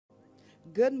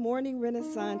Good morning,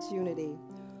 Renaissance Unity.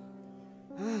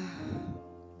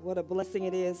 What a blessing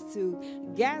it is to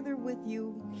gather with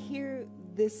you here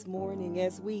this morning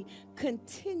as we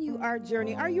continue our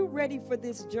journey. Are you ready for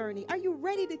this journey? Are you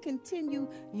ready to continue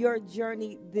your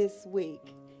journey this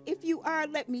week? If you are,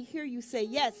 let me hear you say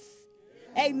yes.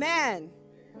 Amen.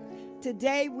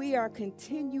 Today we are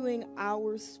continuing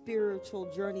our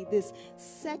spiritual journey this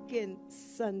second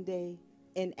Sunday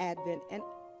in Advent. And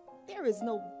there is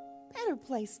no better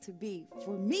place to be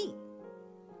for me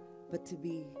but to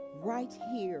be right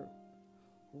here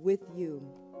with you,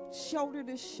 shoulder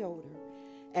to shoulder,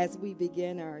 as we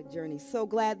begin our journey. So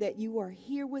glad that you are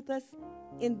here with us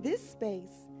in this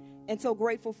space, and so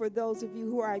grateful for those of you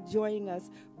who are joining us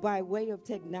by way of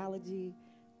technology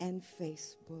and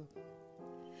Facebook.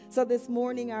 So this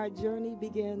morning, our journey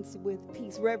begins with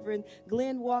peace. Reverend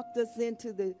Glenn walked us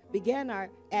began our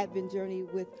Advent journey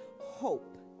with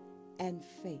hope and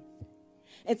faith.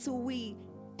 And so we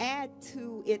add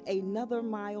to it another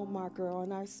mile marker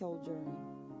on our soul journey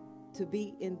to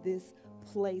be in this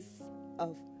place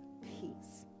of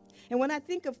peace. And when I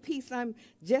think of peace, I'm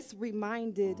just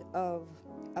reminded of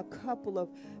a couple of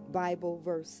Bible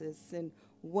verses, and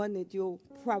one that you'll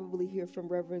probably hear from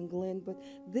Reverend Glenn, but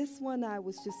this one I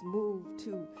was just moved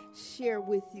to share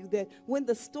with you, that when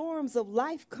the storms of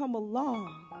life come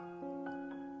along,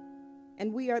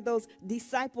 and we are those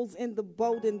disciples in the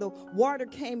boat, and the water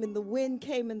came, and the wind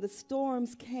came, and the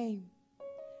storms came,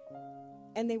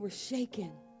 and they were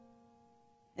shaken.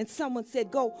 And someone said,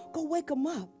 go wake them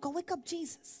up. Go wake up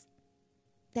Jesus.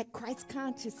 That Christ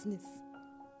consciousness.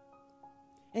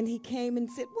 And he came and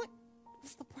said,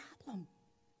 what's the problem?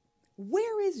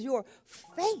 Where is your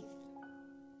faith?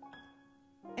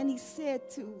 And he said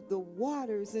to the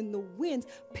waters and the winds,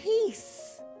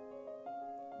 peace,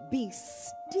 be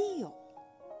still.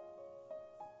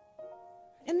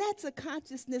 And that's a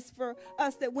consciousness for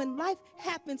us, that when life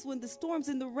happens, when the storms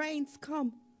and the rains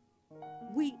come,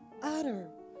 we utter,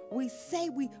 we say,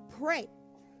 we pray.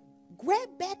 Grab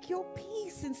back your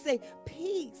peace and say,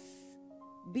 peace,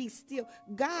 be still.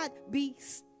 God, be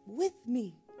with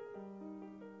me.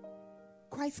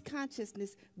 Christ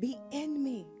consciousness, be in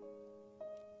me.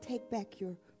 Take back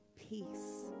your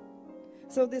peace.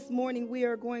 So this morning we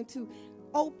are going to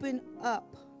open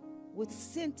up with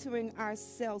centering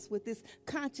ourselves with this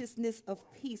consciousness of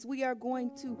peace. We are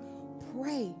going to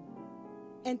pray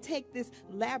and take this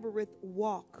labyrinth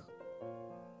walk,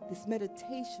 this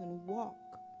meditation walk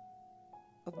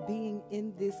of being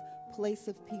in this place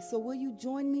of peace. So will you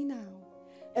join me now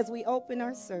as we open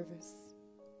our service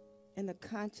in the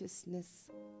consciousness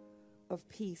of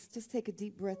peace? Just take a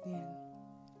deep breath in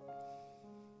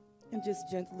and just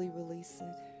gently release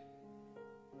it.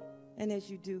 And as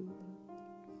you do,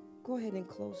 go ahead and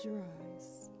close your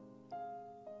eyes.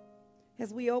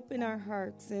 As we open our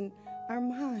hearts and our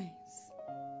minds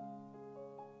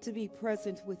to be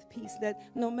present with peace, that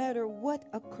no matter what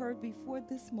occurred before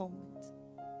this moment,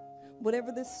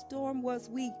 whatever the storm was,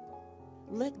 we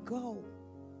let go.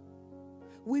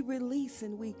 We release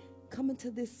and we come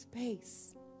into this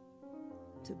space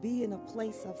to be in a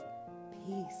place of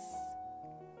peace.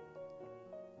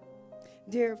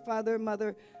 Dear Father,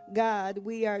 Mother, God,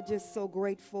 we are just so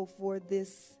grateful for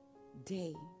this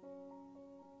day.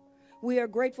 We are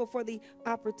grateful for the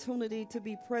opportunity to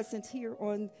be present here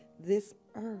on this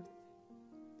earth,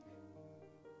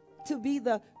 to be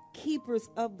the keepers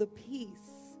of the peace,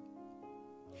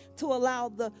 to allow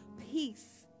the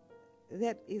peace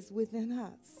that is within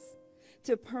us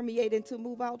to permeate and to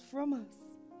move out from us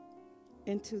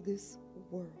into this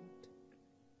world.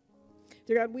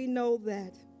 Dear God, we know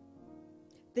that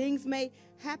things may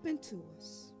happen to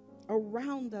us,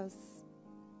 around us,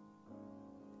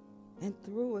 and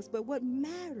through us, but what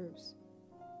matters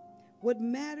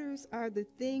are the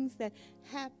things that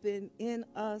happen in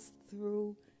us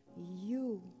through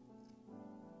you.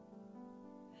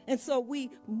 And so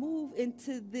we move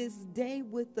into this day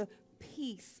with the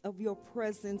peace of your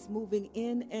presence moving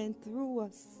in and through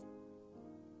us,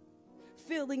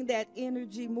 feeling that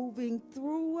energy moving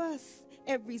through us,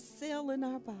 every cell in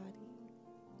our body,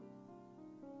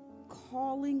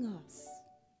 calling us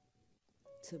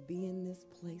to be in this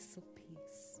place of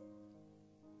peace.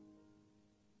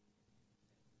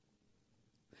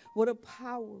 What a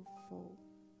powerful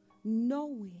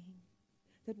knowing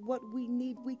that what we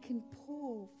need, we can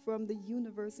pull from the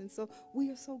universe. And so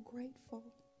we are so grateful.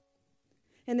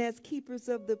 And as keepers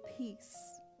of the peace,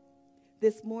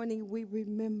 this morning we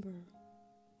remember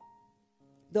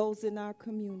those in our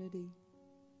community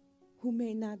who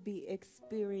may not be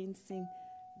experiencing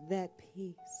that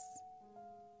peace.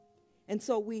 And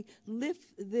so we lift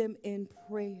them in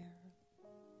prayer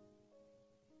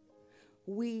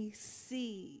we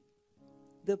see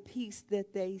the peace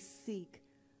that they seek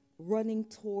running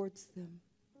towards them,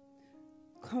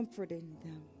 comforting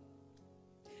them.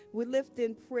 We lift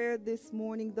in prayer this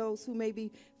morning those who may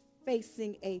be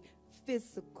facing a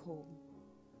physical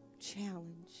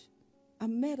challenge, a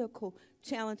medical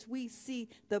challenge. We see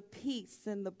the peace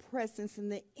and the presence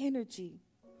and the energy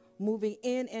moving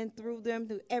in and through them,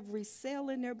 through every cell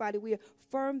in their body. We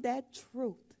affirm that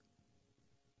truth,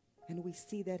 and we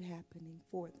see that happening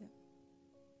for them.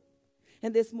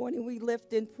 And this morning we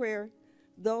lift in prayer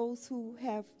those who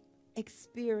have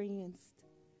experienced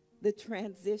the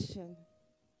transition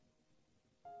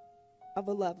of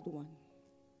a loved one.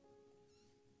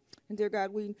 And dear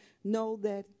God, we know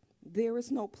that there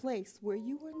is no place where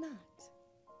you are not.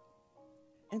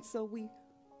 And so we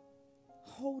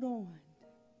hold on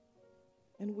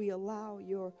and we allow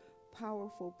your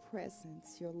powerful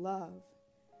presence, your love,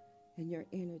 and your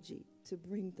energy to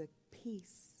bring the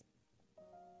peace,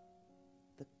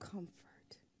 the comfort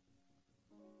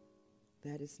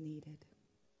that is needed.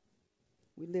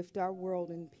 We lift our world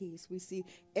in peace. We see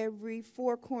every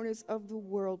four corners of the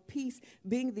world, peace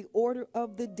being the order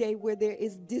of the day. Where there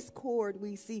is discord,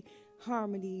 we see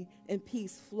harmony and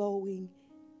peace flowing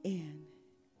in.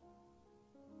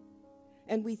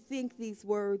 And we think these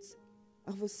words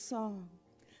of a song,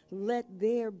 let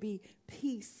there be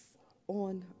peace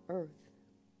on earth,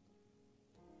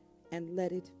 and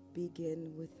let it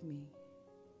begin with me.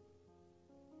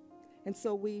 And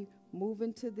so we move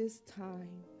into this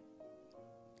time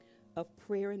of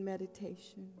prayer and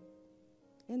meditation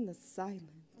in the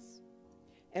silence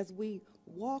as we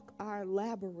walk our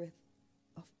labyrinth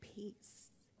of peace,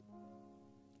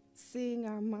 seeing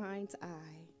our mind's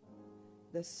eye,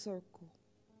 the circle,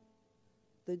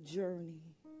 the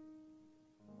journey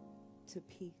to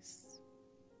peace.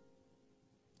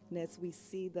 And as we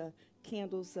see the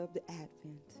candles of the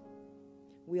Advent,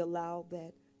 we allow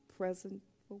that present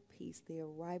peace, the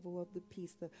arrival of the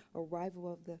peace, the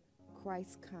arrival of the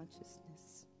Christ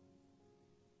consciousness,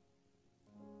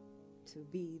 to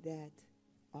be that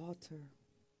altar,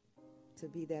 to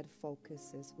be that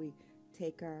focus as we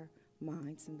take our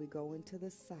minds and we go into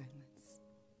the silence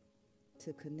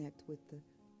to connect with the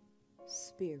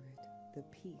Spirit, the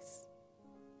peace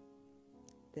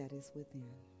that is within.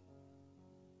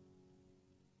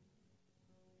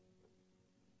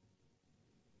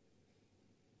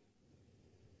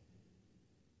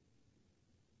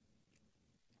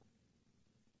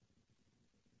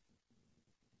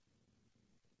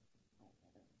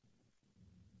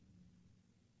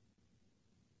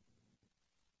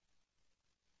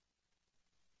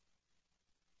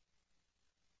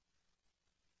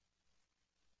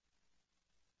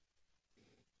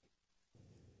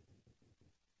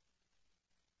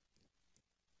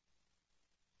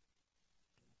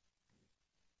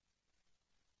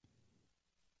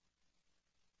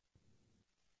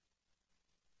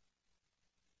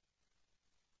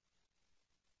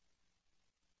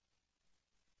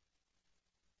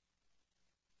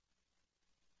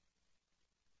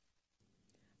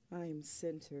 I am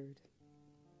centered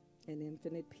in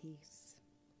infinite peace.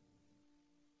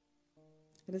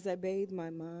 And as I bathe my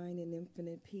mind in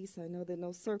infinite peace, I know that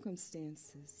no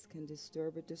circumstances can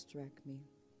disturb or distract me.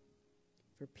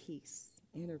 For peace,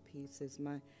 inner peace, is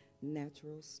my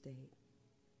natural state.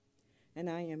 And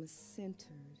I am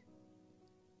centered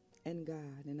in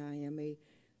God, and I am a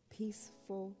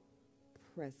peaceful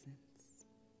presence.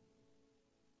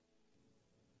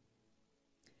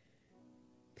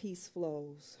 Peace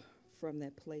flows from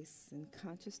that place in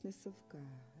consciousness of God,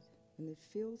 and it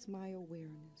fills my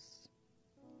awareness.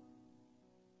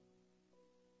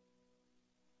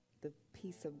 The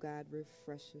peace of God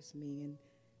refreshes me and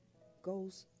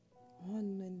goes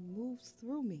on and moves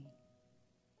through me.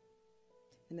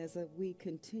 And as we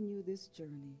continue this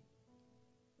journey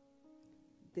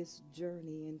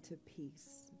into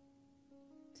peace,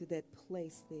 to that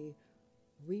place, the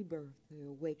rebirth, the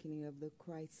awakening of the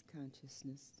Christ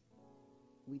consciousness,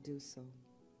 we do so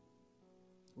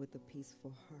with a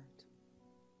peaceful heart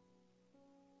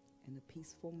and a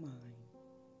peaceful mind,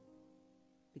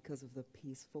 because of the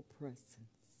peaceful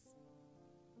presence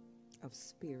of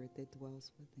Spirit that dwells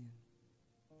within.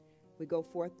 We go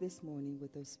forth this morning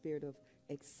with a spirit of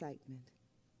excitement,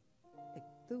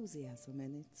 enthusiasm,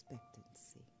 and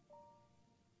expectancy.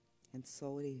 And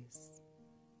so it is.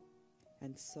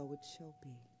 And so it shall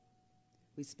be.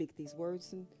 We speak these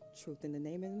words in truth in the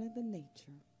name and in the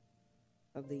nature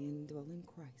of the indwelling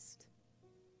Christ.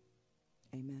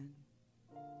 Amen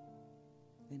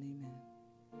and amen.